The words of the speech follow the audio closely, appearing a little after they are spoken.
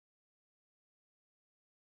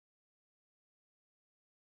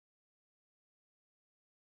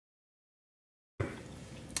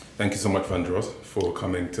Thank you so much, Vandross, for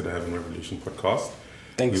coming to the Heaven Revolution podcast.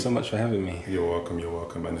 Thank you so much for having me. You're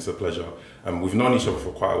welcome, and it's a pleasure. We've known each other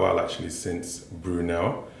for quite a while, actually, since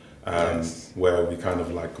Brunel, Yes. where we kind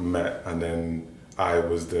of like met, and then I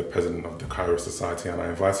was the president of the Cairo Society, and I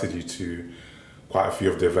invited you to quite a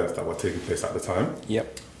few of the events that were taking place at the time.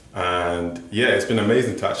 Yep. And yeah, it's been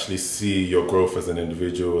amazing to actually see your growth as an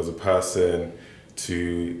individual, as a person,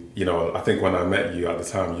 to, you know, I think when I met you at the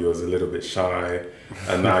time, you was a little bit shy,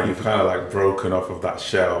 and now you've kind of like broken off of that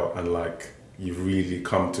shell, and like you've really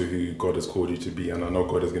come to who God has called you to be, and I know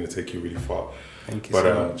God is going to take you really far. Thank you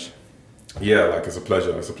so much. Yeah, like it's a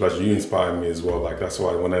pleasure. It's a pleasure. You inspire me as well. Like that's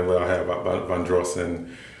why whenever I hear about Vandross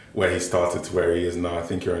and where he started to where he is now, I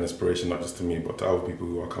think you're an inspiration not just to me, but to other people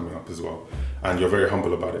who are coming up as well. And you're very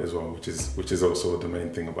humble about it as well, which is also the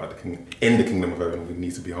main thing about in the kingdom of heaven. We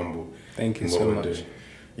need to be humble. Thank you so much.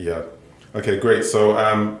 Yeah. Okay, great.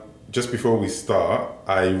 So just before we start,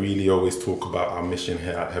 I really always talk about our mission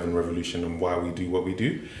here at Heaven Revolution and why we do what we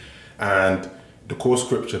do. And the core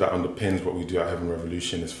scripture that underpins what we do at Heaven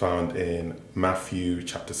Revolution is found in Matthew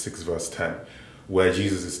chapter 6, verse 10, where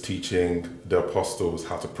Jesus is teaching the apostles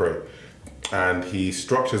how to pray. And he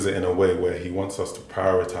structures it in a way where he wants us to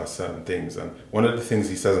prioritize certain things. And one of the things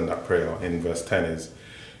he says in that prayer in verse 10 is,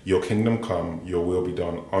 "Your kingdom come, your will be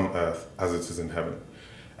done on earth as it is in heaven."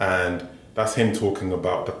 And that's him talking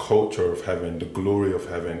about the culture of heaven, the glory of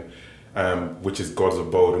heaven, which is God's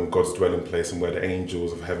abode and God's dwelling place and where the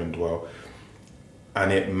angels of heaven dwell.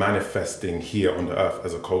 And it manifesting here on the earth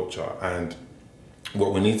as a culture. And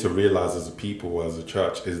what we need to realize as a people, as a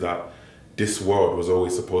church, is that this world was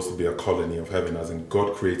always supposed to be a colony of heaven, as in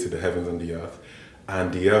God created the heavens and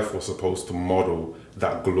the earth was supposed to model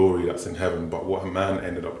that glory that's in heaven. But what man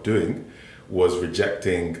ended up doing was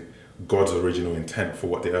rejecting God's original intent for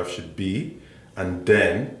what the earth should be, and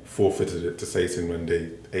then forfeited it to Satan when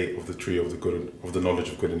they ate of the tree of the knowledge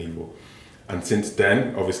of good and evil. And since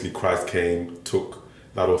then, obviously, Christ came, took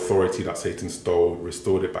that authority that Satan stole,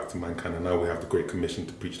 restored it back to mankind, and now we have the Great Commission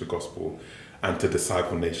to preach the gospel and to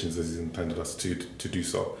disciple nations as he's intended us to do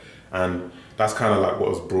so. And that's kind of like what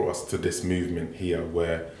has brought us to this movement here,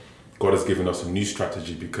 where God has given us a new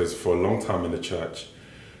strategy, because for a long time in the church,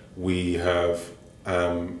 we have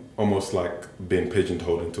almost like been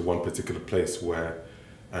pigeonholed into one particular place where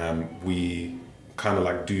we kind of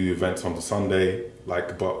like do events on the Sunday,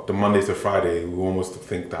 but the Monday to Friday, we almost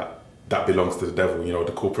think that belongs to the devil, you know,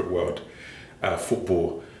 the corporate world,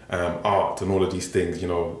 football, art and all of these things, you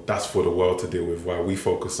know, that's for the world to deal with, while we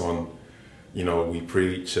focus on, you know, we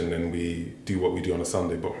preach and then we do what we do on a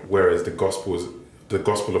Sunday. But whereas the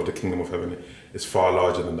gospel of the kingdom of heaven is far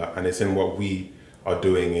larger than that. And it's in what we are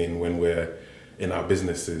doing when we're in our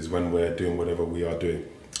businesses, when we're doing whatever we are doing.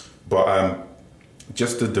 But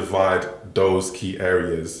just to divide those key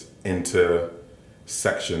areas into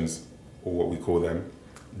sections, or what we call them,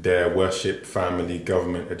 their worship, family,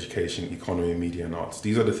 government, education, economy, media and arts.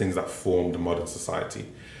 These are the things that form the modern society.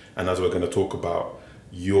 And as we're going to talk about,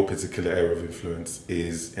 your particular area of influence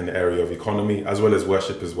is in the area of economy as well as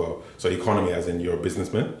worship as well. So economy as in you're a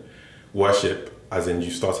businessman, worship as in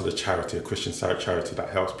you started a charity, a Christian charity that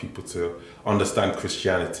helps people to understand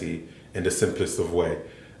Christianity in the simplest of way,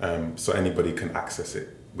 so anybody can access it,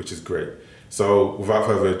 which is great. So without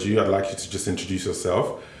further ado, I'd like you to just introduce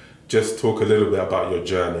yourself. Just talk a little bit about your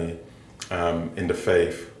journey in the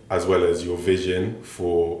faith, as well as your vision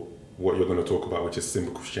for what you're going to talk about, which is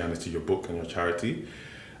Simple Christianity, your book and your charity.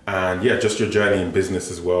 And yeah, just your journey in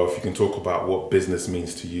business as well. If you can talk about what business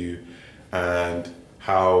means to you and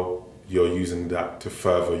how you're using that to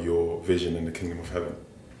further your vision in the kingdom of heaven.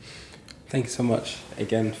 Thank you so much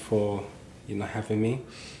again for having me.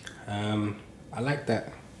 I like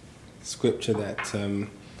that scripture that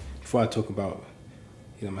before I talk about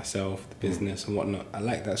myself, the business and whatnot, I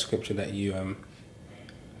like that scripture that you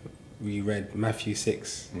read, Matthew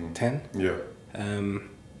 6:10. Yeah.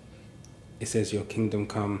 It says, "Your kingdom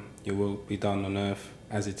come, your will be done on earth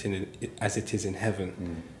as it is in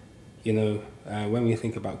heaven." When we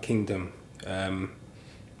think about kingdom,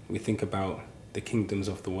 we think about the kingdoms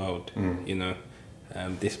of the world.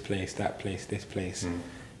 This place, that place, this place.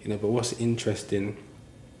 But what's interesting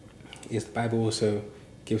is the Bible also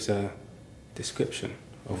gives a description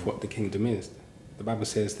of what the kingdom is. The Bible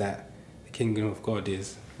says that the kingdom of God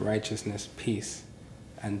is righteousness, peace,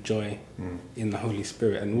 and joy in the Holy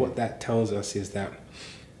Spirit. And what that tells us is that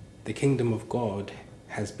the kingdom of God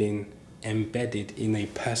has been embedded in a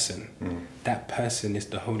person. That person is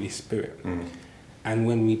the Holy Spirit. And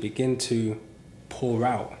when we begin to pour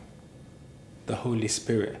out the Holy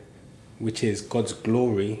Spirit, which is God's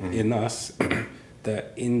glory in us, the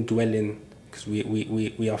indwelling because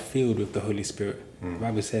we are filled with the Holy Spirit. The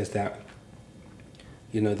Bible says that,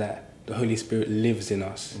 that the Holy Spirit lives in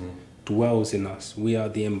us, dwells in us. We are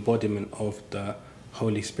the embodiment of the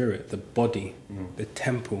Holy Spirit, the body, the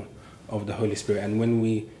temple of the Holy Spirit. And when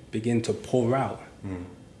we begin to pour out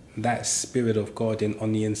that Spirit of God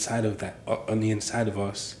on the inside of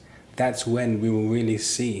us, that's when we will really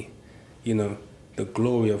see, the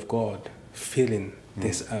glory of God filling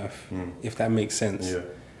this earth, if that makes sense. Yeah.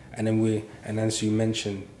 And as you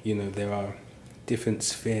mentioned, there are different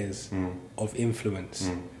spheres of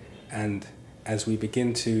influence. And as we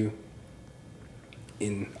begin to,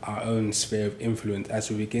 in our own sphere of influence, as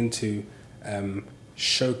we begin to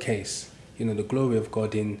showcase, the glory of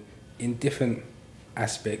God in different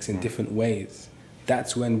aspects, in different ways,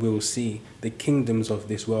 that's when we'll see the kingdoms of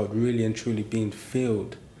this world really and truly being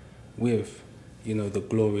filled with, the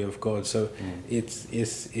glory of God. So it's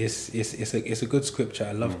a good scripture.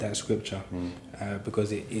 I love that scripture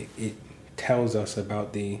because it tells us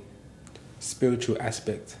about the spiritual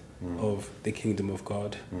aspect of the kingdom of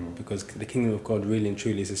God, because the kingdom of God really and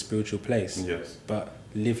truly is a spiritual place. Yes. But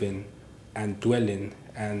living and dwelling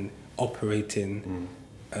and operating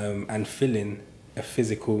and filling a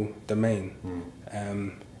physical domain,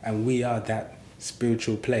 and we are that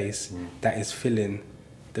spiritual place that is filling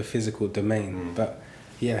the physical domain. But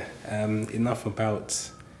enough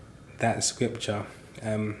about that scripture.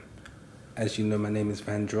 As you know, my name is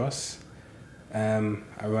Vandross.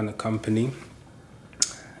 I run a company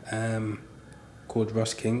called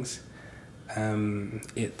Ross Kings.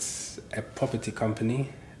 It's a property company.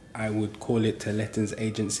 I would call it a lettings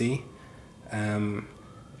agency,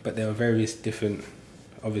 but there are various different,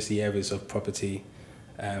 obviously, areas of property.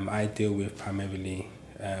 I deal with primarily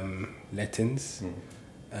lettings,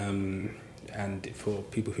 and for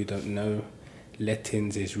people who don't know,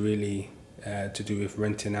 lettings is really to do with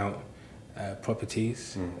renting out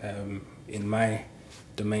properties. In my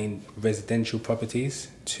domain, residential properties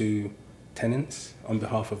to tenants on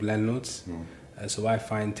behalf of landlords. So I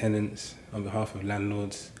find tenants on behalf of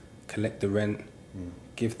landlords, collect the rent,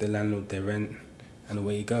 give the landlord their rent, and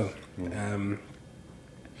away you go.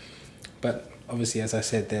 But obviously, as I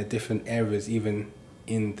said, there are different areas even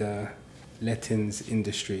in the lettings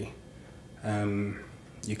industry.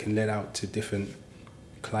 You can let out to different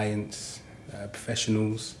clients,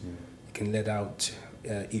 professionals. You can let out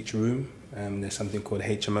each room. There's something called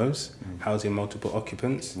HMOs, housing multiple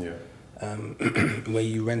occupants, where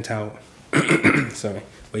you rent out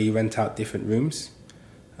where you rent out different rooms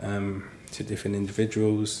to different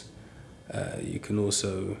individuals. You can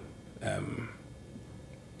also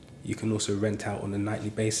rent out on a nightly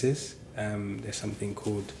basis. There's something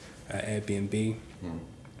called Airbnb,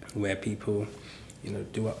 where people,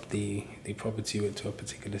 do up the property to a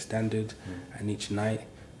particular standard, and each night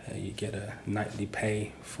you get a nightly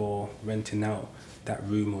pay for renting out that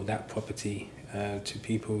room or that property to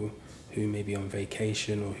people who may be on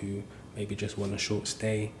vacation or who maybe just want a short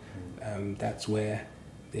stay. That's where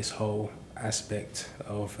this whole aspect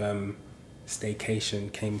of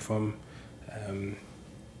staycation came from.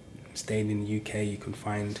 Staying in the UK, you can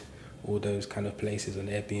find all those kind of places on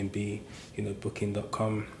Airbnb,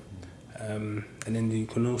 booking.com. And then you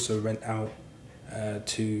can also rent out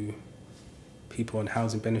to people on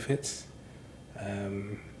housing benefits.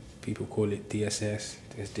 People call it DSS.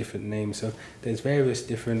 There's different names. So there's various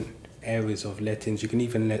different areas of lettings. You can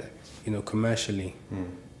even let, commercially,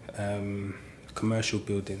 commercial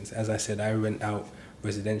buildings. As I said, I rent out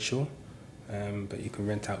residential, but you can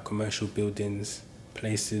rent out commercial buildings,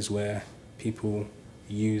 places where people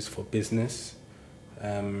use for business.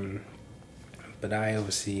 But I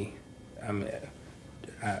obviously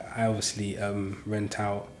rent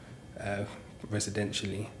out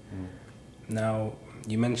residentially. Now,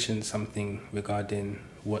 you mentioned something regarding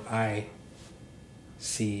what I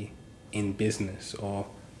see in business or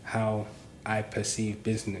how I perceive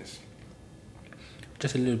business.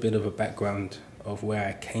 Just a little bit of a background of where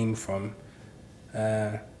I came from.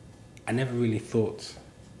 I never really thought,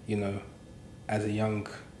 as a young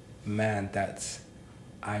man, that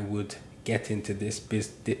I would get into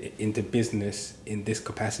into business in this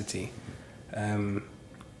capacity. I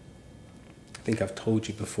think I've told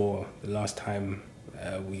you before, the last time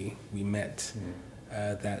we met,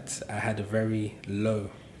 that I had a very low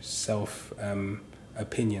self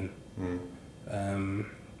opinion.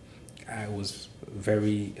 I was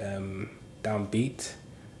very downbeat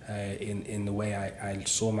in the way I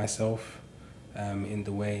saw myself, in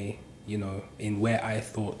the way, in where I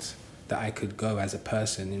thought that I could go as a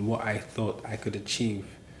person, in what I thought I could achieve,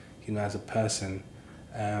 as a person.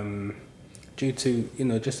 due to, you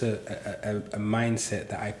know, just a mindset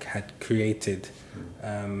that I had created,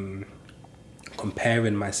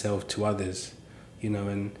 comparing myself to others, you know,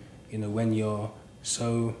 and, you know, when you're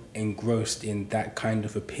so engrossed in that kind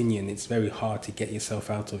of opinion, it's very hard to get yourself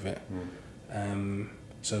out of it.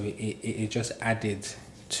 So it just added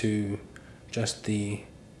to just the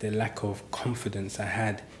lack of confidence I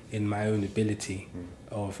had in my own ability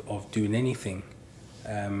of doing anything.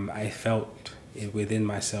 I felt within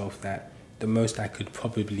myself that the most I could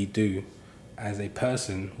probably do as a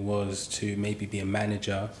person was to maybe be a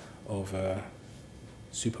manager of a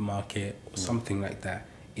supermarket or something like that.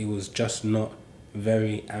 It was just not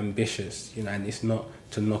very ambitious, you know, and it's not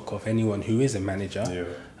to knock off anyone who is a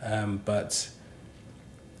manager, but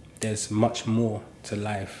there's much more to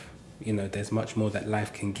life, you know, there's much more that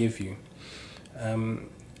life can give you.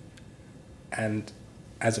 And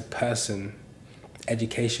as a person,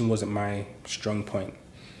 education wasn't my strong point.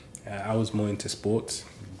 I was more into sports,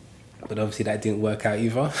 but obviously that didn't work out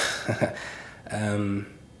either.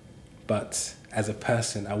 But as a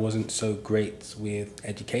person, I wasn't so great with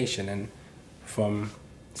education, and from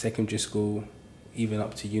secondary school even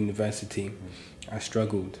up to university, I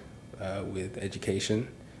struggled with education,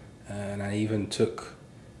 and I even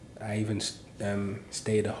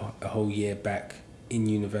stayed a whole year back in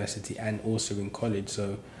university and also in college.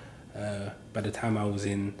 So by the time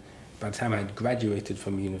I had graduated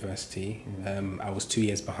from university, I was 2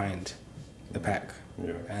 years behind the pack.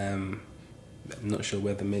 I'm not sure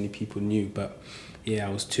whether many people knew, but yeah,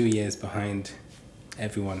 I was 2 years behind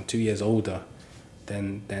everyone, 2 years older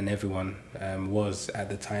than everyone was at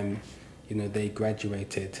the time, you know, they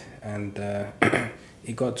graduated. And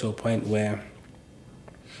it got to a point where,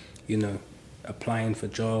 you know, applying for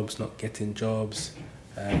jobs, not getting jobs,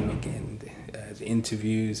 not getting the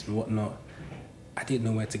interviews and whatnot, I didn't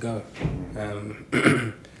know where to go.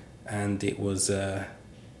 And it was a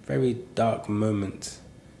very dark moment,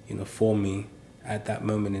 you know, for me at that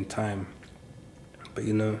moment in time. But,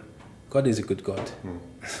 you know, God is a good God.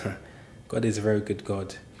 God is a very good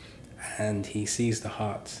God. And he sees the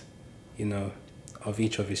heart, you know, of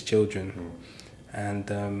each of his children. And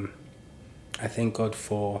I thank God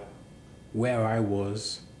for where I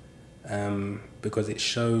was, because it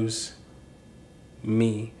shows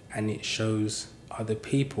me and it shows other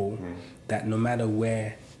people that no matter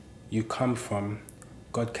where you come from,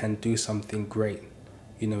 God can do something great,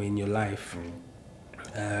 you know, in your life.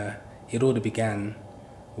 It all began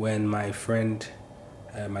when my friend,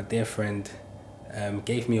 my dear friend,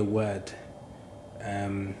 gave me a word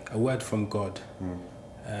from God.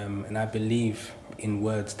 And I believe in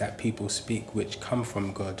words that people speak which come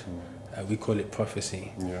from God. We call it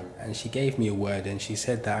prophecy. And she gave me a word, and she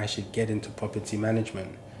said that I should get into property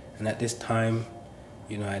management. And at this time,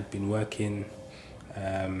 you know, I'd been working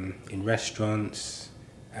in restaurants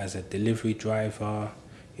as a delivery driver,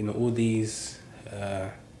 you know, all these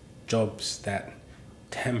jobs that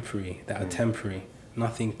are temporary,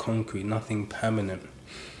 nothing concrete, nothing permanent.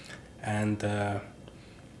 And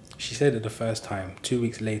she said it the first time. 2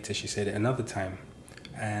 weeks later, she said it another time.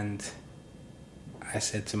 And I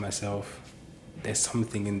said to myself, there's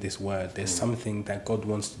something in this word. There's something that God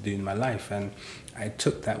wants to do in my life. And I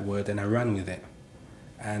took that word and I ran with it.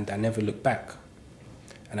 And I never looked back.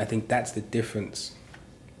 And I think that's the difference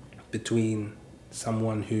between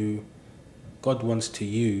someone who God wants to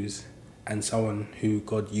use and someone who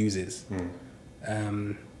God uses.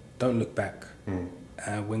 Don't look back.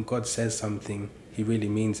 When God says something, he really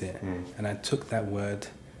means it. And I took that word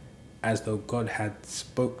as though God had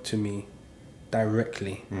spoke to me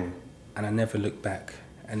directly, and I never looked back.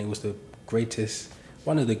 And it was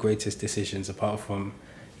one of the greatest decisions, apart from,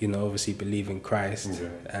 you know, obviously believing Christ.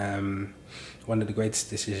 One of the greatest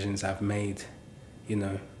decisions I've made, you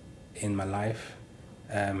know, in my life,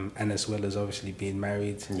 and as well as obviously being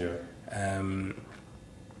married. And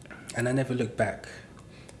I never looked back.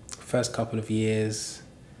 First couple of years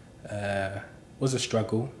was a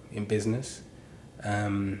struggle in business,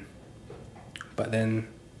 but then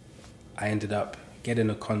I ended up getting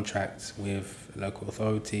a contract with local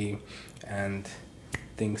authority, and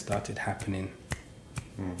things started happening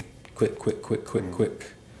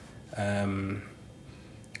quick. And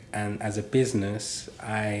as a business,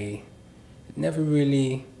 I never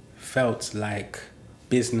really felt like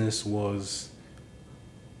business was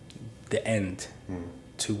the end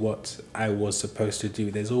to what I was supposed to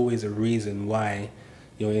do. There's always a reason why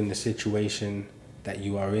you're in the situation that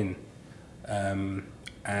you are in.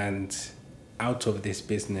 And out of this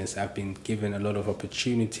business, I've been given a lot of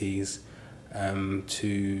opportunities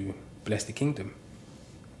to bless the kingdom.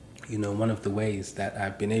 You know, one of the ways that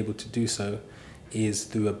I've been able to do so is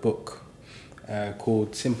through a book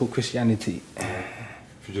called Simple Christianity.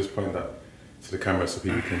 If you just point that to the camera so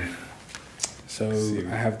people can So see.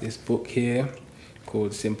 I have this book here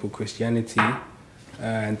called Simple Christianity,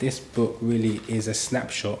 and this book really is a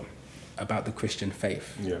snapshot about the Christian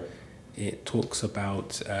faith. Yeah. It talks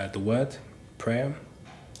about the Word, prayer,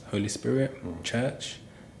 Holy Spirit, church,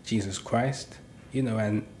 Jesus Christ, you know,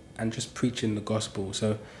 and just preaching the gospel.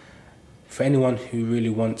 So for anyone who really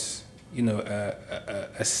wants, you know,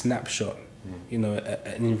 a snapshot, you know,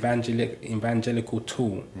 an evangelical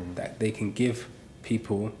tool that they can give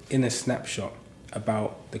people in a snapshot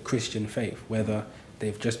about the Christian faith, whether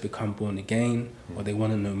they've just become born again or they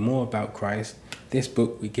want to know more about Christ, this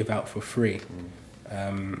book we give out for free.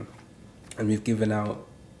 And we've given out,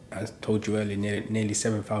 as I told you earlier, nearly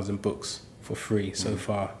 7,000 books for free so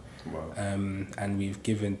far. Wow. And we've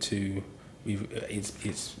given to,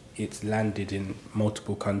 it's landed in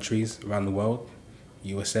multiple countries around the world: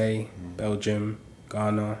 USA, Belgium,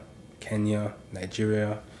 Ghana, Kenya,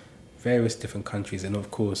 Nigeria, various different countries, and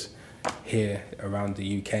of course here around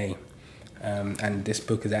the UK. And this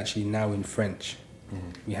book is actually now in French.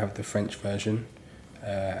 We have the French version,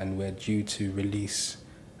 and we're due to release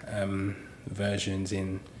versions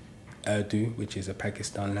in Urdu, which is a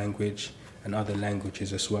Pakistan language, and other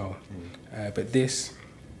languages as well. But this,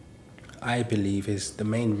 I believe, is the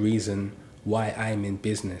main reason why I'm in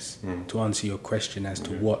business. To answer your question as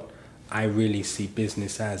to what I really see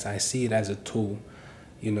business as, I see it as a tool,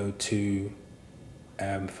 you know, to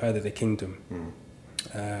further the kingdom.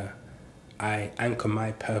 I anchor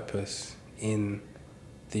my purpose in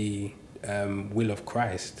the will of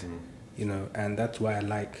Christ, you know, and that's why I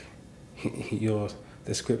like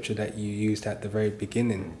the scripture that you used at the very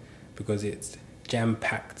beginning, because it's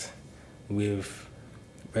jam-packed with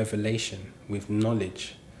revelation, with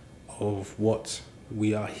knowledge of what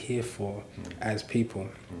we are here for as people.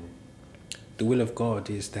 The will of God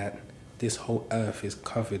is that this whole earth is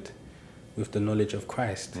covered with the knowledge of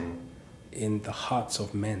Christ in the hearts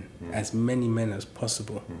of men, as many men as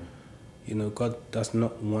possible. You know, God does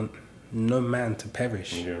not want no man to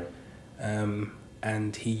perish.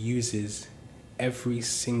 And he uses every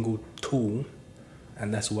single tool,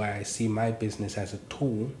 and that's why I see my business as a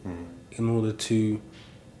tool in order to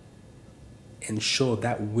ensure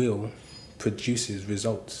that will produces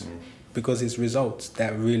results, because it's results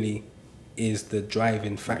that really is the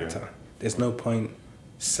driving factor. There's no point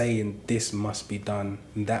saying this must be done,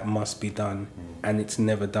 that must be done, and it's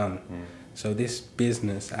never done. So this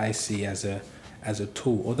business I see as a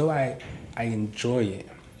tool. Although I enjoy it,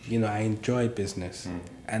 you know, I enjoy business,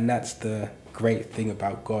 and that's the great thing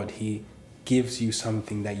about God. He gives you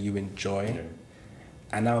something that you enjoy,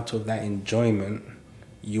 and out of that enjoyment,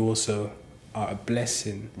 you also are a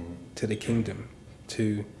blessing to the kingdom,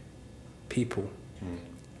 to people,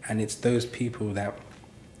 and it's those people that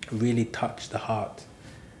really touch the heart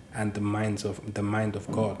and the mind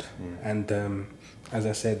of God. And as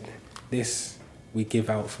I said, this we give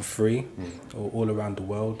out for free all around the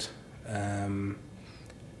world,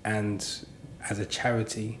 and as a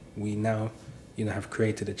charity, we now, you know, have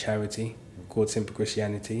created a charity called Simple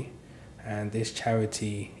Christianity, and this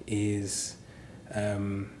charity is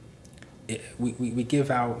we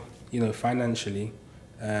give out, you know, financially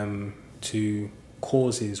to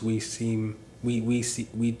causes we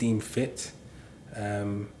deem fit,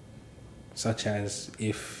 such as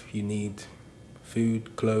if you need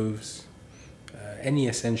food, clothes, any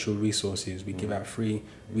essential resources. We give out free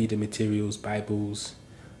reading materials, Bibles.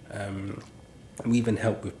 We even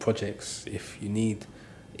help with projects if you need,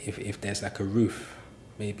 if there's like a roof,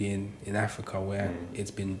 maybe in Africa where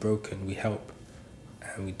it's been broken, we help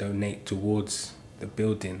and we donate towards the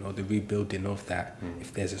building or the rebuilding of that.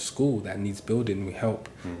 If there's a school that needs building, we help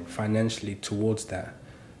financially towards that.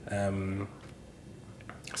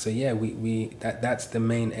 So yeah, that's the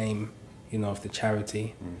main aim, you know, of the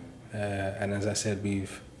charity. And as I said,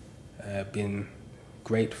 we've been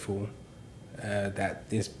grateful that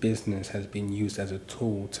this business has been used as a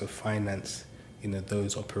tool to finance, you know,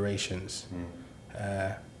 those operations.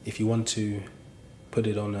 If you want to put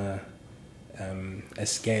it on a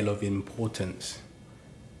scale of importance,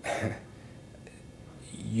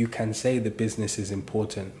 you can say the business is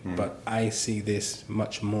important, but I see this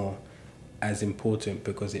much more as important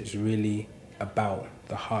because it's really about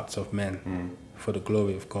the hearts of men for the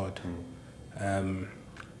glory of God.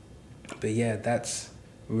 But yeah, that's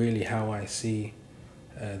really how I see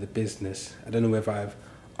the business. I don't know whether I've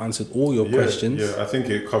answered all your questions. Yeah, I think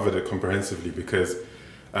it covered it comprehensively, because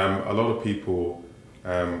a lot of people,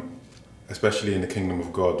 especially in the kingdom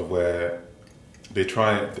of God, where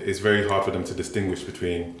it's very hard for them to distinguish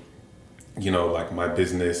between you know, like my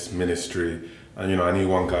business, ministry. And, you know, I knew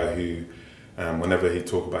one guy who, whenever he'd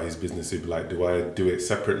talk about his business, he'd be like, do I do it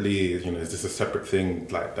separately? You know, is this a separate thing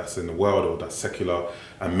like that's in the world or that's secular?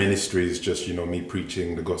 And ministry is just, you know, me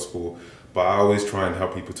preaching the gospel. But I always try and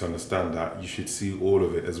help people to understand that you should see all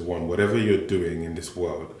of it as one. Whatever you're doing in this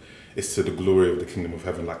world is to the glory of the kingdom of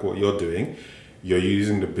heaven. Like what you're doing, you're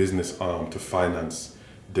using the business arm to finance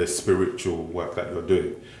the spiritual work that you're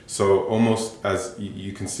doing. So almost as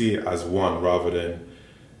you can see it as one rather than,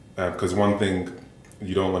 because one thing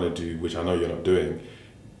you don't want to do, which I know you're not doing,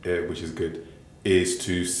 which is good, is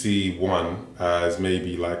to see one as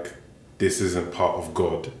maybe like this isn't part of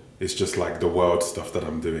God. It's just like the world stuff that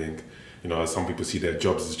I'm doing. You know, some people see their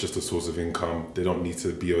jobs as just a source of income. They don't need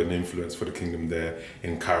to be an influence for the kingdom there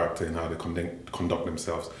in character and how they conduct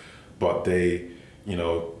themselves. But they, you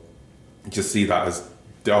know, just see that as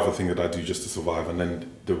the other thing that I do just to survive. And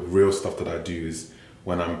then the real stuff that I do is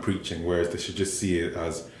when I'm preaching, whereas they should just see it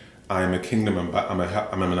as I'm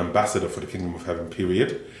an ambassador for the kingdom of heaven,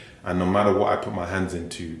 period. And no matter what I put my hands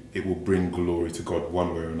into, it will bring glory to God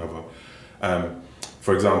one way or another.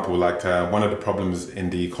 For example, like one of the problems in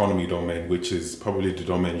the economy domain, which is probably the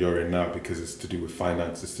domain you're in now because it's to do with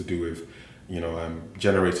finance, it's to do with, you know,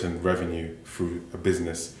 generating revenue through a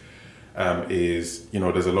business, is, you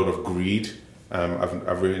know, there's a lot of greed.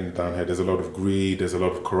 I've written it down here. There's a lot of greed, there's a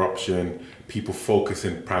lot of corruption, people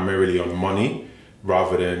focusing primarily on money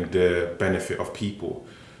rather than the benefit of people.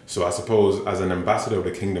 So I suppose as an ambassador of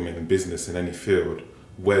the kingdom in business in any field,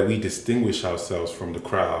 where we distinguish ourselves from the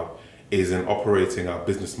crowd is in operating our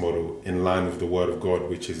business model in line with the word of God,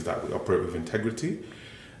 which is that we operate with integrity.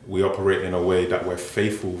 We operate in a way that we're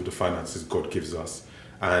faithful with the finances God gives us.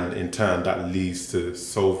 And in turn, that leads to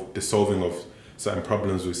the solving of certain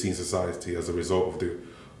problems we see in society as a result of the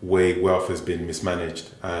way wealth has been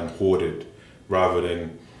mismanaged and hoarded, rather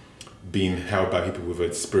than being held by people with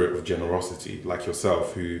a spirit of generosity, like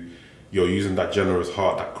yourself, who you're using that generous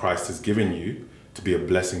heart that Christ has given you to be a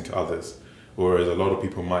blessing to others. Whereas a lot of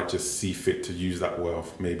people might just see fit to use that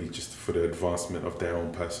wealth maybe just for the advancement of their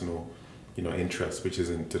own personal, you know, interests, which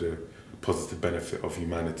isn't to the positive benefit of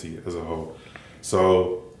humanity as a whole.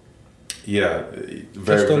 So, yeah,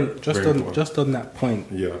 just on that point,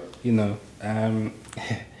 yeah, you know,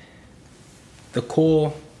 the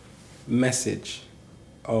core message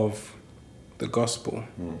of the gospel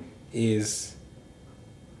is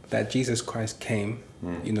that Jesus Christ came,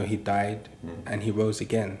 you know, he died and he rose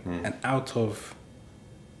again. And out of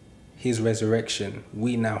his resurrection,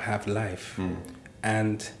 we now have life.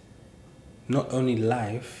 And not only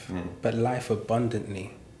life, but life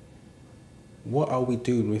abundantly. What are we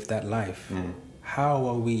doing with that life? How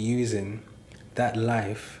are we using that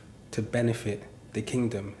life to benefit the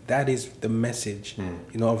kingdom? That is the message,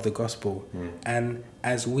 you know, of the gospel. And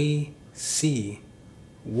as we see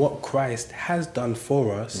what Christ has done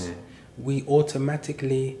for us, we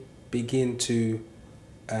automatically begin to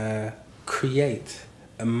create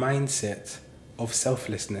a mindset of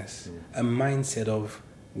selflessness, a mindset of,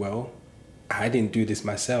 well, I didn't do this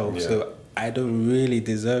myself, so I don't really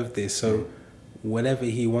deserve this, so whatever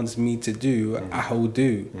he wants me to do, I will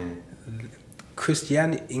do. In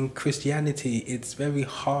Christianity, it's very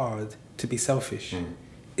hard to be selfish.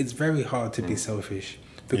 It's very hard to be selfish.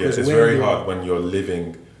 Because it's very hard when you're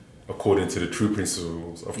living according to the true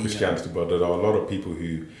principles of Christianity, but there are a lot of people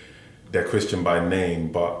who, they're Christian by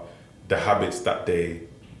name, but the habits that they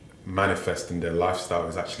manifest in their lifestyle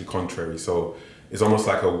is actually contrary. So it's almost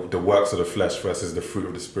like the works of the flesh versus the fruit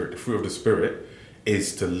of the spirit. The fruit of the spirit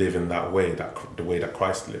is to live in that way, the way that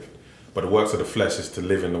Christ lived. But the works of the flesh is to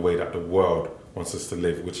live in the way that the world wants us to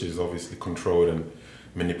live, which is obviously controlled and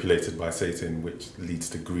manipulated by Satan, which leads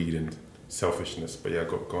to greed and selfishness. But yeah,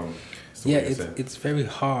 go on. Yeah, it's very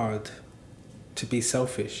hard to be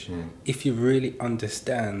selfish if you really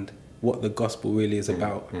understand what the gospel really is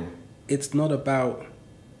about. It's not about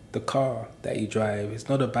the car that you drive. It's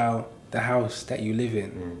not about the house that you live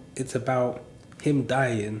in. It's about him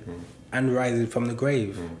dying and rising from the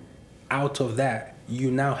grave. Out of that,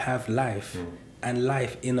 you now have life, and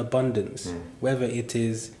life in abundance, whether it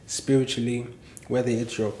is spiritually, whether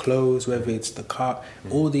it's your clothes, whether it's the car,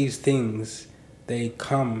 all these things, they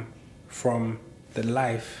come from the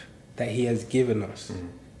life that he has given us.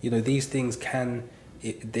 You know, these things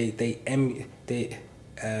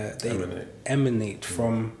emanate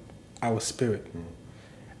from our spirit.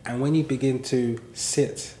 And when you begin to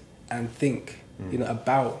sit and think, you know,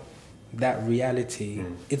 about that reality,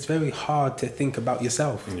 it's very hard to think about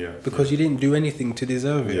yourself because you didn't do anything to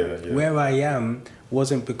deserve it. Where I am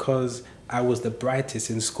wasn't because I was the brightest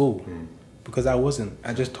in school, because I wasn't.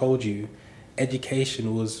 I just told you,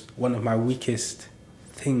 education was one of my weakest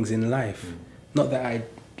things in life. Not that I,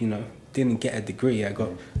 didn't get a degree. I got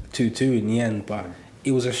 2-2 in the end, but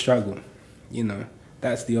it was a struggle.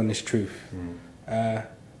 That's the honest truth.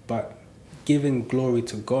 But giving glory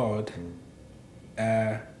to God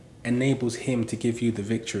enables Him to give you the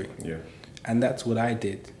victory. Yeah. And that's what I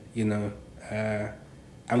did,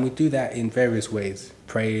 and we do that in various ways.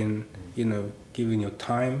 Praying, giving your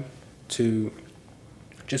time to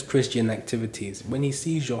just Christian activities. When He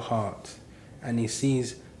sees your heart and He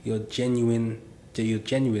sees your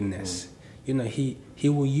genuineness, he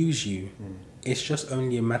will use you. It's just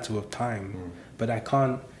only a matter of time. But I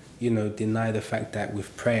can't, deny the fact that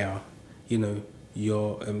with prayer,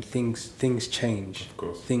 your things change. Of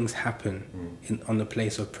course. Things happen on the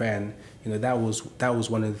place of prayer. And that was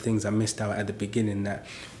one of the things I missed out at the beginning, that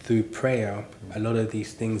through prayer a lot of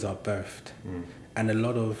these things are birthed, and a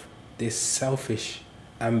lot of these selfish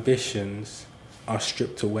ambitions are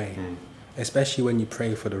stripped away. Especially when you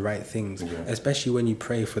pray for the right things, especially when you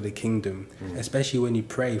pray for the kingdom, especially when you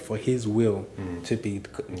pray for His will to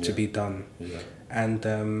be done.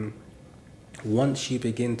 And once you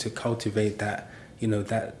begin to cultivate that,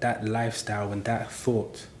 that lifestyle and that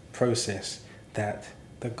thought process, that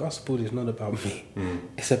the gospel is not about me,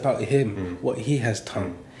 it's about Him, what He has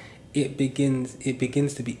done. It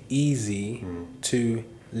begins to be easy to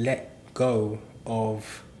let go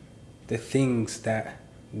of the things that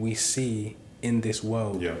we see in this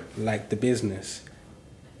world, like the business.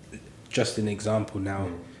 Just an example now,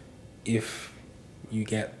 if you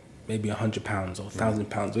get maybe £100 or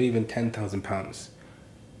 £1,000 or even £10,000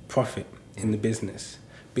 profit in the business,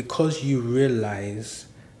 because you realize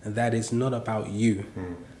that it's not about you,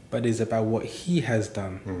 but it's about what He has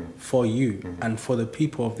done for you and for the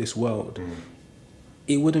people of this world,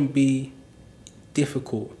 it wouldn't be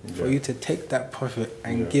difficult for you to take that profit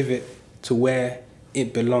and give it to where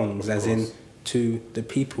it belongs, as in to the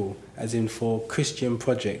people, as in for Christian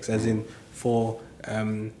projects, as in for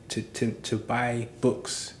to buy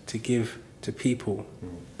books to give to people,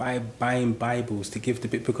 buying Bibles to give to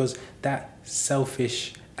people, because that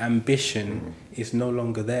selfish ambition is no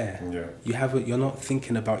longer there. You're not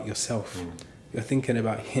thinking about yourself. You're thinking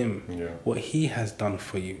about Him, what He has done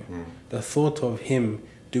for you. The thought of Him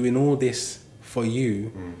doing all this for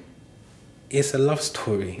you is a love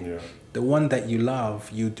story. The one that you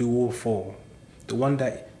love, you do all for. The one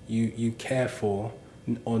that you care for,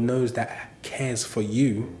 or knows that cares for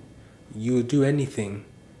you, you will do anything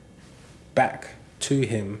back to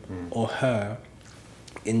him or her,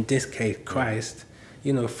 in this case Christ,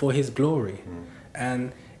 for His glory.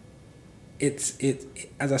 And it's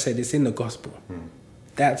as I said, it's in the gospel.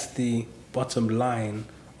 That's the bottom line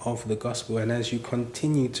of the gospel. And as you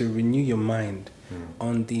continue to renew your mind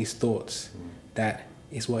on these thoughts, that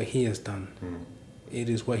is what He has done. It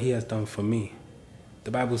is what He has done for me.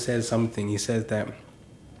 The Bible says something. He says that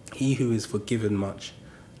he who is forgiven much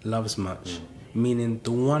loves much. Meaning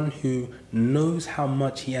the one who knows how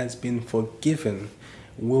much he has been forgiven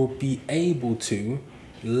will be able to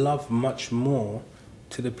love much more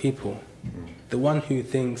to the people. The one who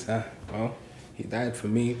thinks, well, He died for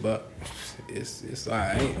me, but it's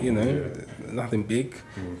alright, nothing big.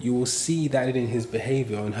 You will see that in his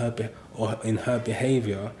behavior, in her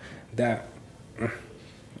behavior, that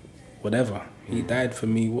whatever, He died for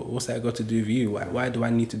me, what's that got to do with you? Why do I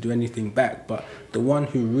need to do anything back? But the one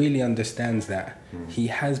who really understands that he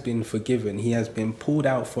has been forgiven, he has been pulled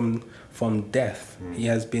out from death, he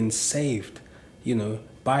has been saved,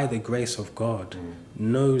 by the grace of God,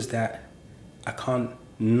 knows that I can't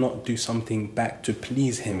not do something back to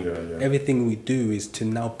please Him. Everything we do is to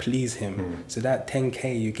now please Him. So that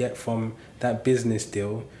 10K you get from that business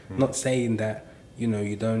deal, not saying that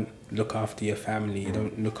you don't look after your family, you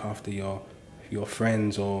don't look after your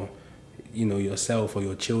friends, or yourself or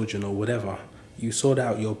your children or whatever. You sort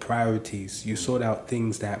out your priorities, you sort out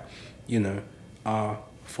things that are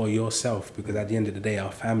for yourself, because at the end of the day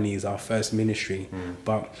our family is our first ministry.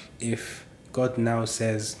 But if God now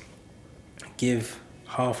says give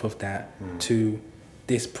half of that to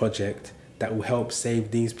this project that will help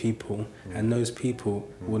save these people, and those people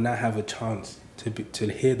will now have a chance to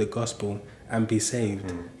hear the gospel and be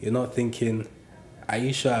saved. You're not thinking, are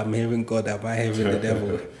you sure I'm hearing God? Am I hearing the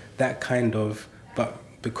devil? That kind of, but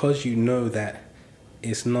because you know that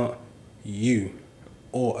it's not you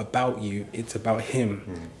or about you, it's about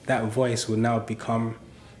Him, that voice will now become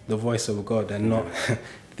the voice of God, and not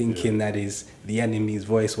thinking that is the enemy's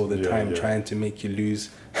voice all the time, trying to make you lose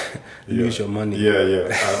your money.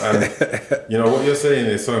 And what you're saying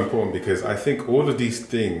is so important, because I think all of these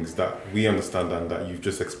things that we understand and that you've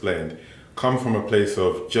just explained come from a place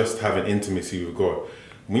of just having intimacy with God.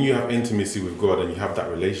 When you have intimacy with God and you have that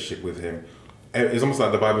relationship with Him, it's almost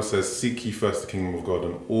like the Bible says, seek ye first the kingdom of God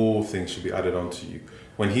and all things should be added unto you.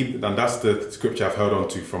 And that's the scripture I've held on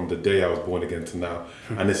to from the day I was born again to now.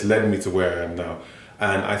 And it's led me to where I am now.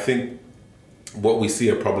 And I think what we see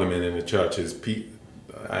a problem in the church is,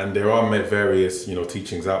 and there are various,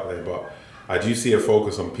 teachings out there, but I do see a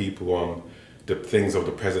focus on people on the things of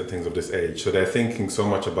the present, things of this age. So they're thinking so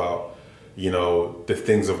much about, the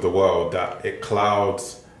things of the world that it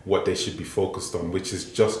clouds what they should be focused on, which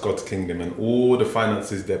is just God's kingdom and all the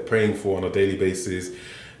finances they're praying for on a daily basis,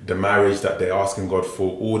 the marriage that they're asking God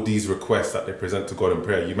for, all these requests that they present to God in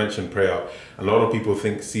prayer. You mentioned prayer. A lot of people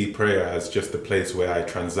see prayer as just a place where I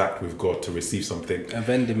transact with God to receive something. A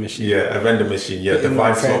vending machine. Yeah, a vending machine. Yeah,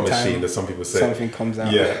 divine slot machine, as some people say. Something comes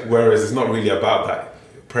out. Yeah, whereas it's not really about that.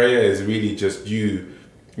 Prayer is really just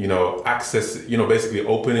access, basically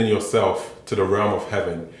opening yourself to the realm of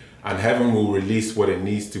heaven. And heaven will release what it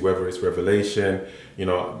needs to, whether it's revelation,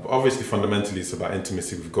 obviously fundamentally it's about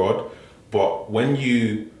intimacy with God. But when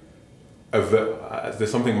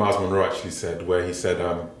there's something Miles Monroe actually said, where he said,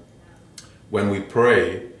 when we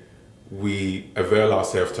pray, we avail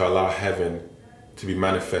ourselves to allow heaven to be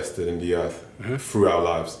manifested in the earth through our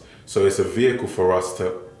lives. So it's a vehicle for us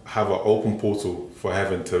to have an open portal for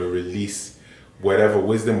heaven to release whatever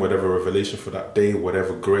wisdom, whatever revelation for that day,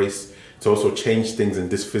 whatever grace, to also change things in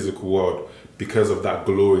this physical world because of that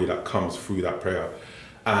glory that comes through that prayer.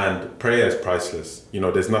 And prayer is priceless.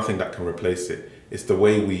 There's nothing that can replace it. It's the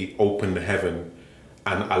way we open the heaven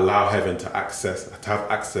and allow heaven to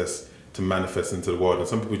have access to manifest into the world. And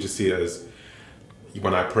some people just see it as,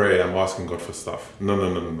 when I pray, I'm asking God for stuff.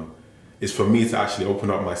 No. It's for me to actually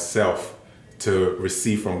open up myself to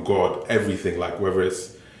receive from God everything, like whether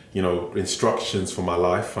it's, instructions for my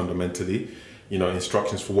life fundamentally,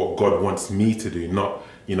 instructions for what God wants me to do, not,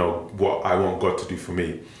 what I want God to do for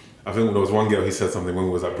me. I think there was one girl who said something when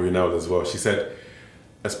we was at Brunel as well. She said,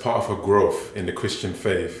 as part of her growth in the Christian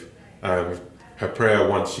faith, her prayer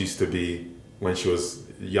once used to be, when she was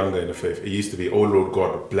younger in the faith, it used to be, oh Lord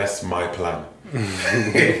God, bless my plan.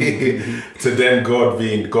 To then God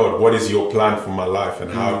being, God, what is your plan for my life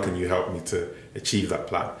and how can you help me to achieve that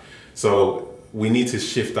plan? So we need to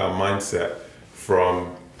shift our mindset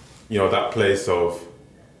from, that place of,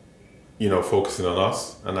 focusing on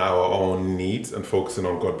us and our own needs and focusing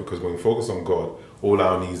on God, because when we focus on God, all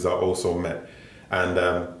our needs are also met.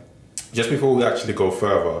 And just before we actually go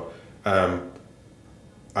further,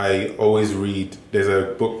 I always read, there's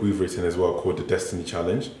a book we've written as well called The Destiny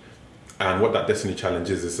Challenge. And what that Destiny Challenge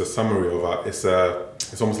is a summary of it's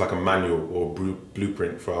almost like a manual or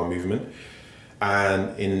blueprint for our movement.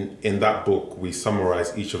 And in that book, we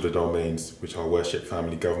summarize each of the domains, which are worship,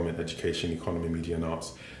 family, government, education, economy, media, and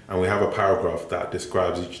arts. And we have a paragraph that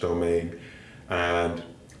describes each domain and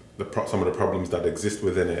some of the problems that exist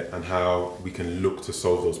within it and how we can look to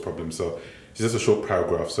solve those problems. So it's just a short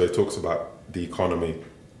paragraph. So it talks about the economy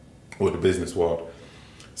or the business world.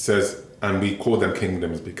 It says, and we call them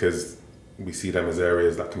kingdoms because we see them as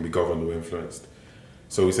areas that can be governed or influenced.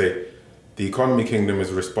 So we say, the economy kingdom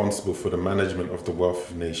is responsible for the management of the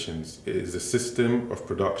wealth of nations. It is a system of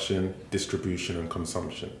production, distribution, and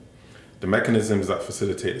consumption. The mechanisms that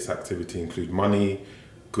facilitate this activity include money,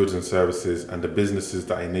 goods and services, and the businesses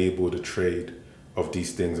that enable the trade of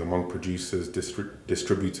these things among producers,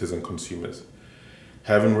 distributors, and consumers.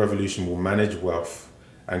 Heaven Revolution will manage wealth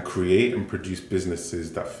and create and produce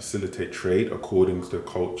businesses that facilitate trade according to the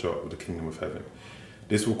culture of the kingdom of heaven.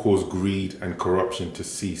 This will cause greed and corruption to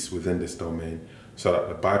cease within this domain so that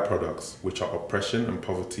the byproducts, which are oppression and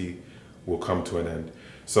poverty, will come to an end.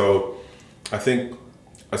 So I think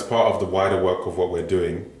as part of the wider work of what we're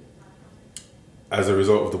doing, as a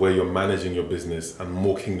result of the way you're managing your business and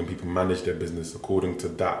more kingdom people manage their business according to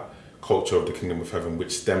that culture of the kingdom of heaven,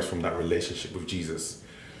 which stems from that relationship with Jesus,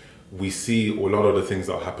 we see a lot of the things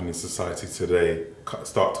that happen in society today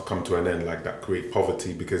start to come to an end, like that create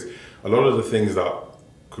poverty, because a lot of the things that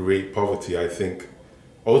create poverty, I think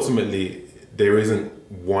ultimately there isn't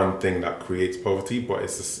one thing that creates poverty, but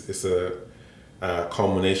it's a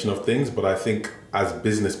culmination of things. But I think as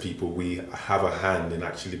business people, we have a hand in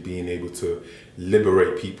actually being able to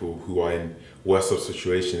liberate people who are in worse off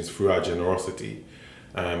situations through our generosity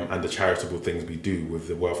and the charitable things we do with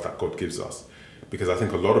the wealth that God gives us. Because I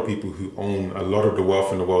think a lot of people who own a lot of the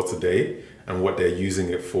wealth in the world today and what they're using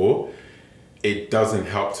it for, it doesn't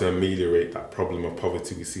help to ameliorate that problem of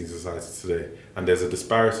poverty we see in society today. And there's a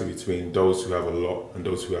disparity between those who have a lot and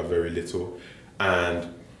those who have very little.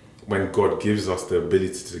 And when God gives us the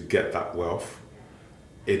ability to get that wealth,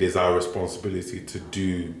 it is our responsibility to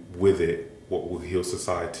do with it what will heal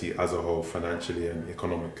society as a whole, financially and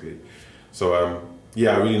economically. So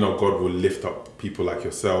yeah, I really know God will lift up people like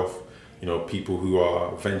yourself, you know, people who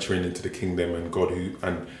are venturing into the kingdom,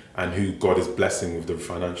 and who God is blessing with the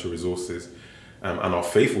financial resources, and are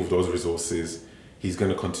faithful with those resources. He's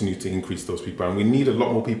going to continue to increase those people, and we need a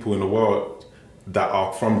lot more people in the world that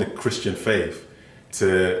are from the Christian faith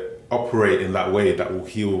to operate in that way that will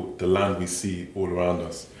heal the land we see all around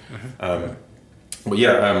us. But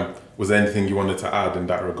yeah, was there anything you wanted to add in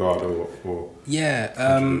that regard, or yeah,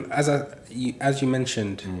 as you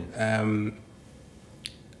mentioned,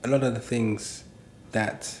 a lot of the things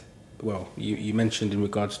that, well, you mentioned in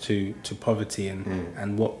regards to poverty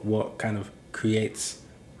and what kind of creates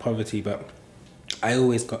poverty, but I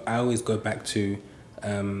always go back to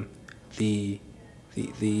the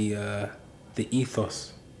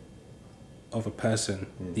ethos of a person,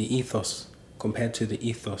 the ethos compared to the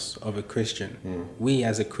ethos of a Christian. We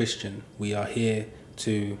as a Christian, we are here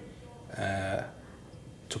to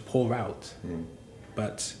pour out,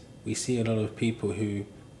 but we see a lot of people who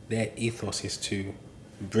their ethos is to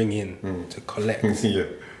bring in, to collect. Yeah.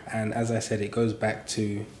 And as I said, it goes back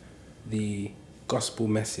to the gospel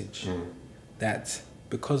message that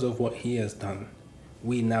because of what he has done,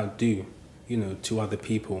 we now do, you know, to other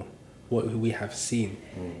people what we have seen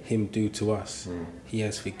him do to us. He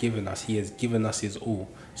has forgiven us. He has given us his all.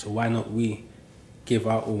 So why not we give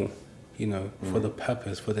our all, you know, for the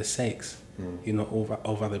purpose, for the sakes, you know,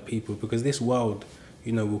 of other people? Because this world,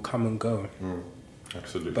 you know, will come and go.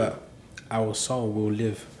 Absolutely. But our soul will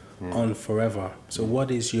live on forever. So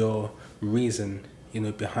what is your reason, you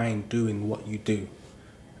know, behind doing what you do?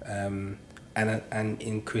 And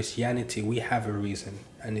in Christianity, we have a reason,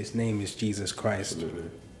 and his name is Jesus Christ.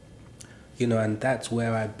 Absolutely. You know, and that's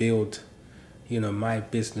where I build, you know, my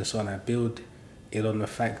business on. I build it on the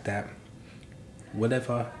fact that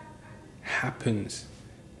whatever happens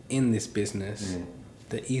in this business,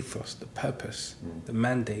 the ethos, the purpose, the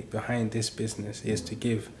mandate behind this business is to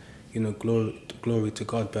give, you know, glory to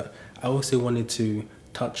God. But I also wanted to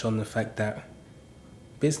touch on the fact that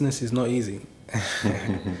business is not easy.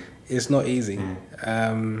 It's not easy.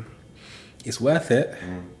 It's worth it,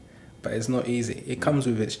 but it's not easy. It comes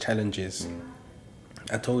with its challenges.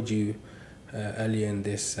 I told you earlier in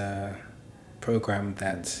this program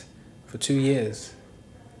that for 2 years,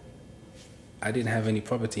 I didn't have any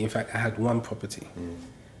property. In fact, I had one property,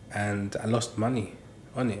 and I lost money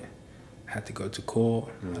on it. I had to go to court.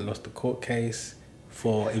 I lost the court case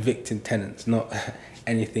for evicting tenants, not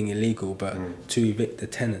anything illegal, but to evict the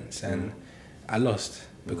tenants. And I lost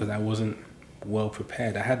because I wasn't well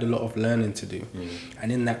prepared. I had a lot of learning to do.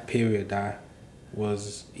 And in that period, I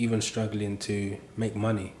was even struggling to make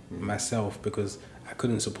money myself because I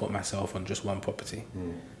couldn't support myself on just one property.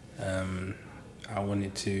 I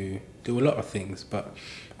wanted to do a lot of things, but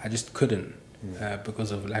I just couldn't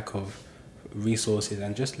because of lack of resources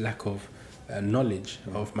and just lack of knowledge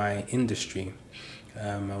of my industry.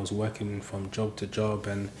 I was working from job to job,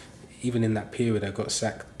 and even in that period, I got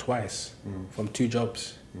sacked twice from 2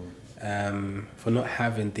 jobs for not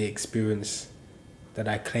having the experience that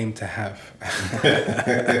I claim to have.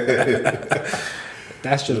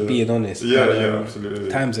 That's just being honest. Yeah, but, yeah, absolutely.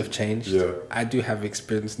 Times have changed. Yeah. I do have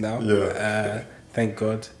experience now. Yeah. Thank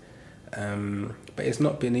God. But it's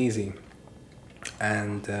not been easy.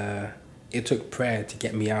 And it took prayer to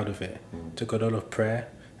get me out of it. It took a lot of prayer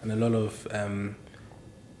and a lot of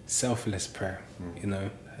selfless prayer, you know,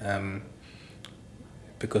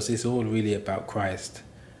 because it's all really about Christ.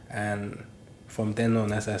 And from then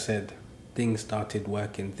on, as I said, things started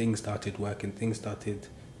working, things started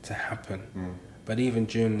to happen. But even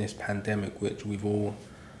during this pandemic, which we've all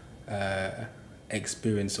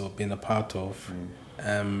experienced or been a part of,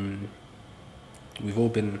 we've all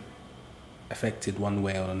been affected one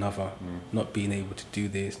way or another, not being able to do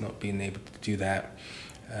this, not being able to do that.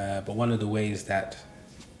 But one of the ways that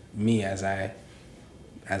me as a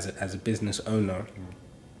business owner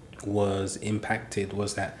was impacted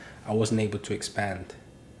was that I wasn't able to expand.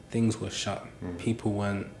 Things were shut. People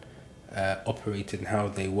weren't operating how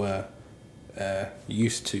they were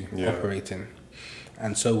used to operating,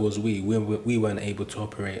 and so was we. We weren't able to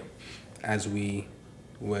operate as we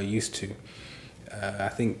were used to. I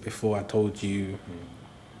think before I told you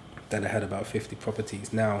that I had about 50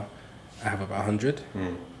 properties. Now I have about 100.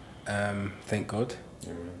 Thank God.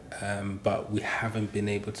 But we haven't been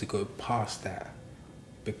able to go past that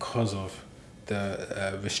because of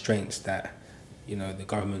the restraints that, you know, the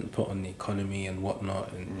government put on the economy and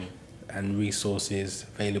whatnot, and resources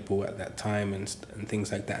available at that time and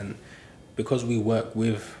things like that. And because we work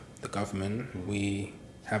with the government, we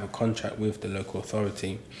have a contract with the local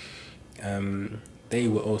authority, they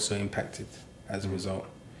were also impacted as a result.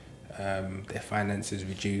 Their finances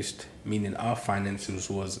reduced, meaning our finances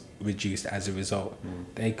was reduced as a result.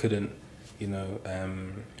 They couldn't,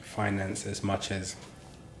 finance as much as,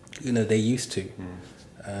 they used to.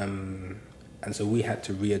 And so we had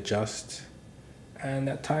to readjust. And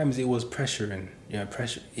at times it was pressuring,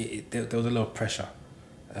 pressure. There was a lot of pressure.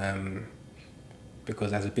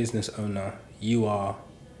 Because as a business owner, you are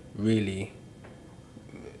really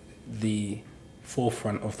the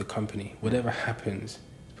forefront of the company. Whatever happens,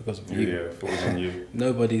 it's because of you. Yeah, it falls on you.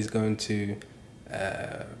 Nobody's going to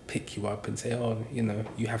pick you up and say, oh,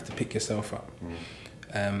 you have to pick yourself up.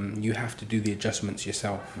 You have to do the adjustments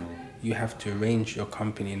yourself. You have to arrange your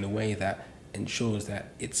company in a way that ensures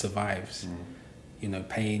that it survives.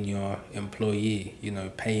 Paying your employee,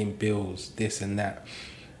 paying bills, this and that.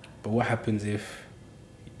 But what happens if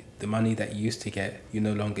the money that you used to get, you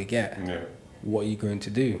no longer get? Yeah. What are you going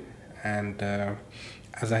to do? And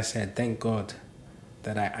as I said, thank God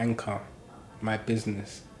that I anchor my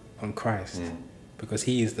business on Christ, because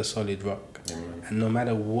He is the solid rock. Amen. And no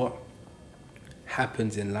matter what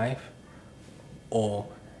happens in life or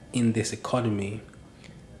in this economy,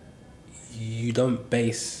 you don't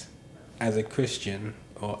base, as a Christian,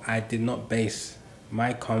 or I did not base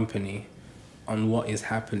my company on what is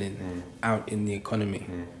happening out in the economy.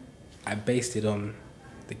 I based it on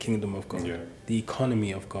the kingdom of God, the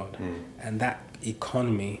economy of God. And that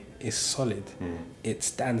economy is solid. It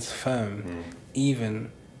stands firm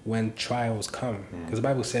even when trials come. Because the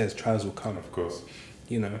Bible says trials will come. Of course.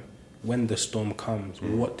 When the storm comes,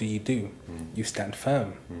 what do? You stand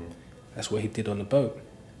firm. That's what He did on the boat.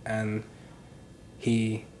 And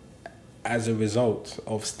He, as a result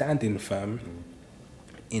of standing firm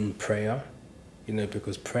in prayer,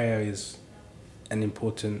 because prayer is an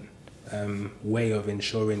important way of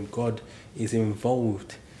ensuring God is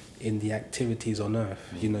involved in the activities on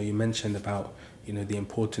earth. You mentioned about, the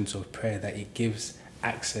importance of prayer, that it gives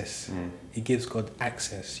access. It gives God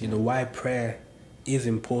access. Why prayer is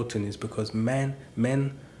important is because men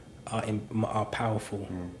are powerful.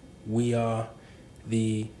 We are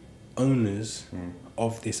the owners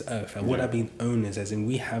of this earth. And what I mean owners, as in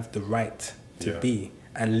we have the right to be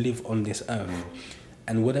and live on this earth.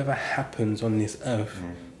 And whatever happens on this earth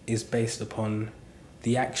is based upon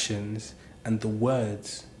the actions and the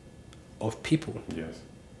words of people. Yes.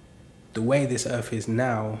 The way this earth is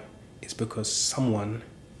now is because someone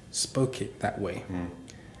spoke it that way.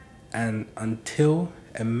 And until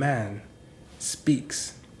a man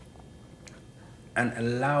speaks and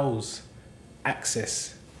allows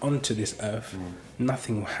access onto this earth,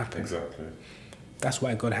 nothing will happen. Exactly. That's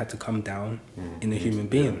why God had to come down in a human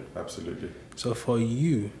being. Yeah, absolutely. So for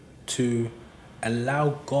you to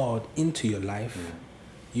allow God into your life,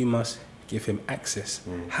 you must give Him access.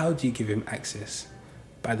 How do you give Him access?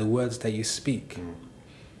 By the words that you speak.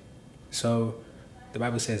 So the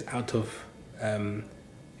Bible says, out of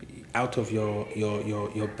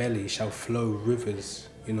your belly shall flow rivers,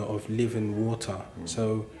 of living water.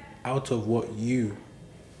 So out of what you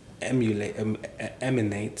emanate,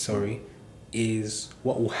 is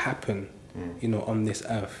what will happen, on this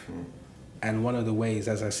earth. And one of the ways,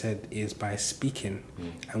 as I said, is by speaking.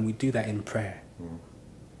 And we do that in prayer.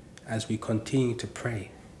 As we continue to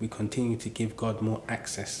pray, we continue to give God more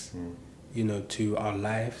access, to our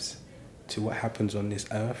lives, to what happens on this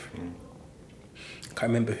earth. I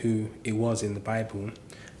can't remember who it was in the Bible,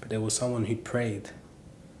 but there was someone who prayed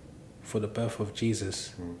for the birth of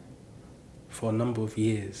Jesus for a number of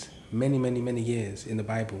years, many, many, many years in the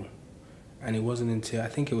Bible. And it wasn't until, I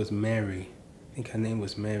think it was Mary, I think her name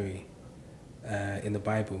was Mary, in the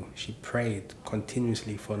Bible. She prayed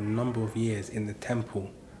continuously for a number of years in the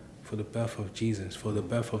temple for the birth of Jesus, for the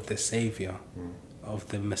birth of the Savior, of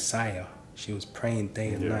the Messiah. She was praying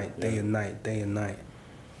day and night, day and night, day and night.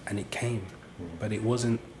 And it came. But it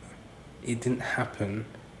didn't happen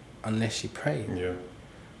unless she prayed. Yeah.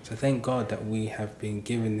 So thank God that we have been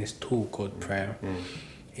given this tool called prayer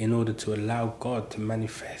in order to allow God to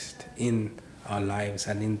manifest in our lives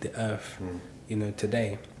and in the earth,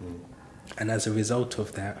 today. And as a result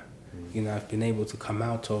of that, I've been able to come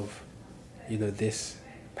out of, this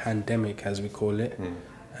pandemic, as we call it,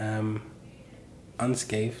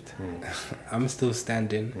 unscathed. I'm still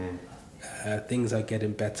standing. Things are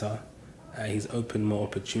getting better. He's opened more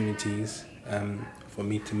opportunities for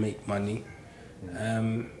me to make money.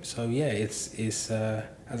 So yeah, it's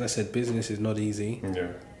as I said, business is not easy,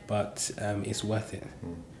 but it's worth it.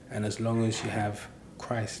 And as long as you have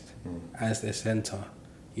Christ as the center,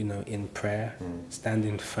 in prayer,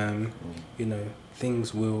 standing firm,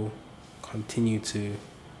 things will continue to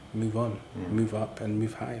move on, move up, and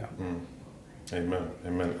move higher. Amen.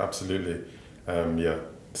 Amen. Absolutely. Yeah.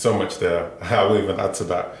 So much there. I will even add to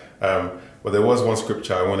that. But there was one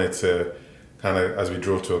scripture I wanted to kind of, as we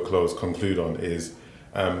draw to a close, conclude on is,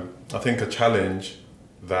 I think a challenge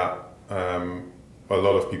that a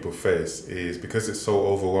lot of people face is because it's so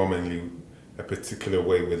overwhelmingly a particular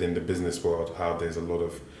way within the business world, how there's a lot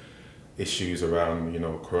of issues around,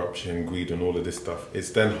 corruption, greed and all of this stuff.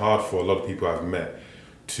 It's then hard for a lot of people I've met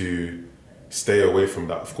to stay away from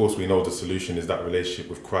that. Of course, we know the solution is that relationship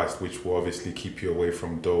with Christ, which will obviously keep you away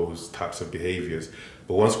from those types of behaviors.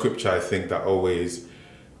 But one scripture I think that always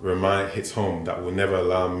hits home, that will never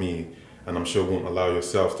allow me, and I'm sure won't allow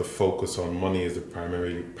yourself, to focus on money as the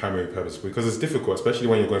primary purpose, because it's difficult, especially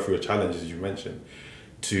when you're going through your challenges, you mentioned,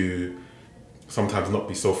 to sometimes not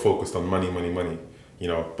be so focused on money.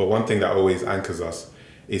 But one thing that always anchors us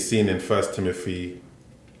is seen in 1 Timothy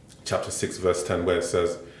chapter 6 verse 10, where it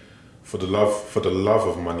says, For the love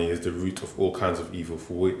of money is the root of all kinds of evil,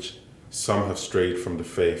 for which some have strayed from the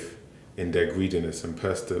faith in their greediness and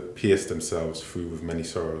pierced themselves through with many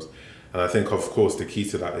sorrows. And I think, of course, the key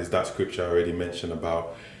to that is that scripture I already mentioned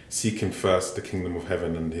about seeking first the kingdom of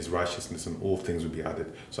heaven and his righteousness, and all things will be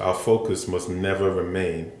added. So our focus must never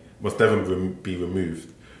be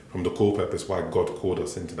removed from the core purpose why God called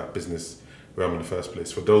us into that business realm in the first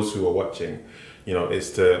place. For those who are watching,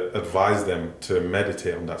 is to advise them to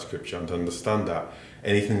meditate on that scripture and to understand that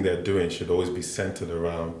anything they're doing should always be centered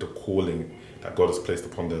around the calling that God has placed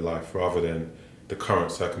upon their life, rather than the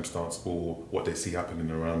current circumstance or what they see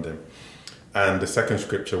happening around them. And the second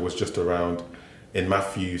scripture was just around in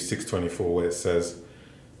Matthew 6:24, where it says,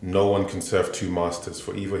 No one can serve two masters,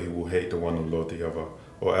 for either he will hate the one and love the other,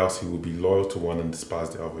 or else he will be loyal to one and despise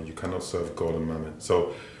the other. You cannot serve God and mammon.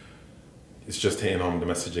 So it's just hitting home the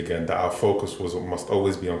message again, that our focus must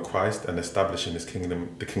always be on Christ and establishing his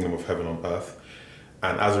kingdom, the kingdom of heaven on earth.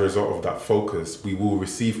 And as a result of that focus, we will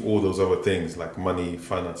receive all those other things like money,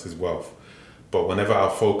 finances, wealth. But whenever our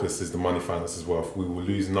focus is the money, finances, wealth, we will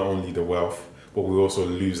lose not only the wealth, but we also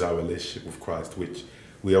lose our relationship with Christ, which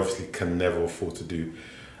we obviously can never afford to do.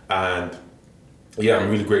 And yeah, I'm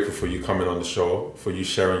really grateful for you coming on the show, for you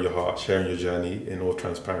sharing your heart, sharing your journey in all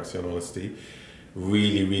transparency and honesty.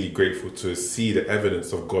 Really, really grateful to see the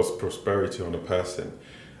evidence of God's prosperity on a person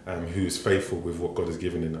who is faithful with what God has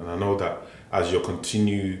given him. And I know that as you're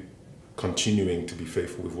continuing to be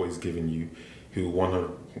faithful with what he's given you, he will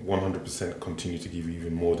 100% continue to give you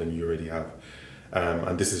even more than you already have.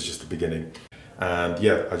 And this is just the beginning. And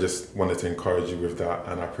yeah, I just wanted to encourage you with that.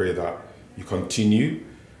 And I pray that you continue.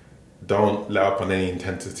 Don't let up on any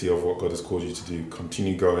intensity of what God has called you to do.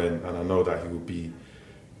 Continue going. And I know that he will be,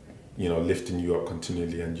 lifting you up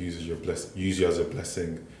continually and use you as a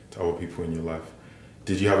blessing to other people in your life.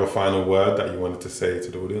 Did you have a final word that you wanted to say to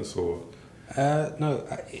the audience, or? No,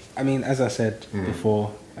 I mean, as I said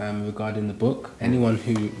before, regarding the book, anyone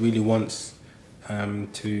who really wants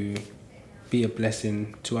to be a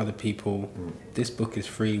blessing to other people, this book is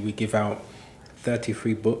free. We give out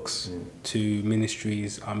 33 books to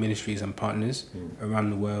our ministries and partners around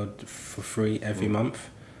the world for free every month.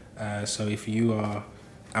 So if you are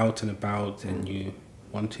out and about and you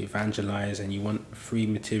want to evangelize and you want free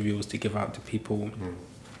materials to give out to people,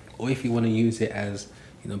 or if you want to use it as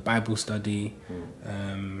Bible study,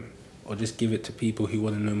 or just give it to people who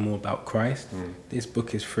want to know more about Christ, this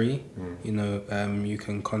book is free. You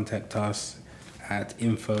can contact us at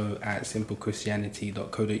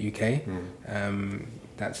info@simplechristianity.co.uk.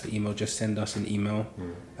 That's the email. Just send us an email,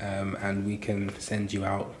 and we can send you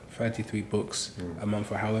out 33 books a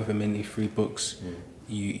month, or however many free books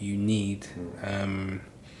you need,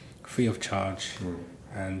 free of charge.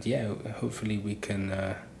 And yeah, hopefully we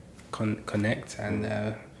can connect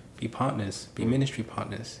and be partners, be ministry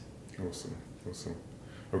partners. Awesome.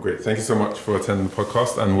 Well, great. Thank you so much for attending the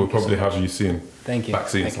podcast, and we'll probably have you soon. Thank you. Back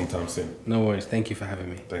soon, sometime soon. No worries. Thank you for having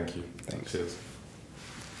me. Thank you. Thanks. Cheers.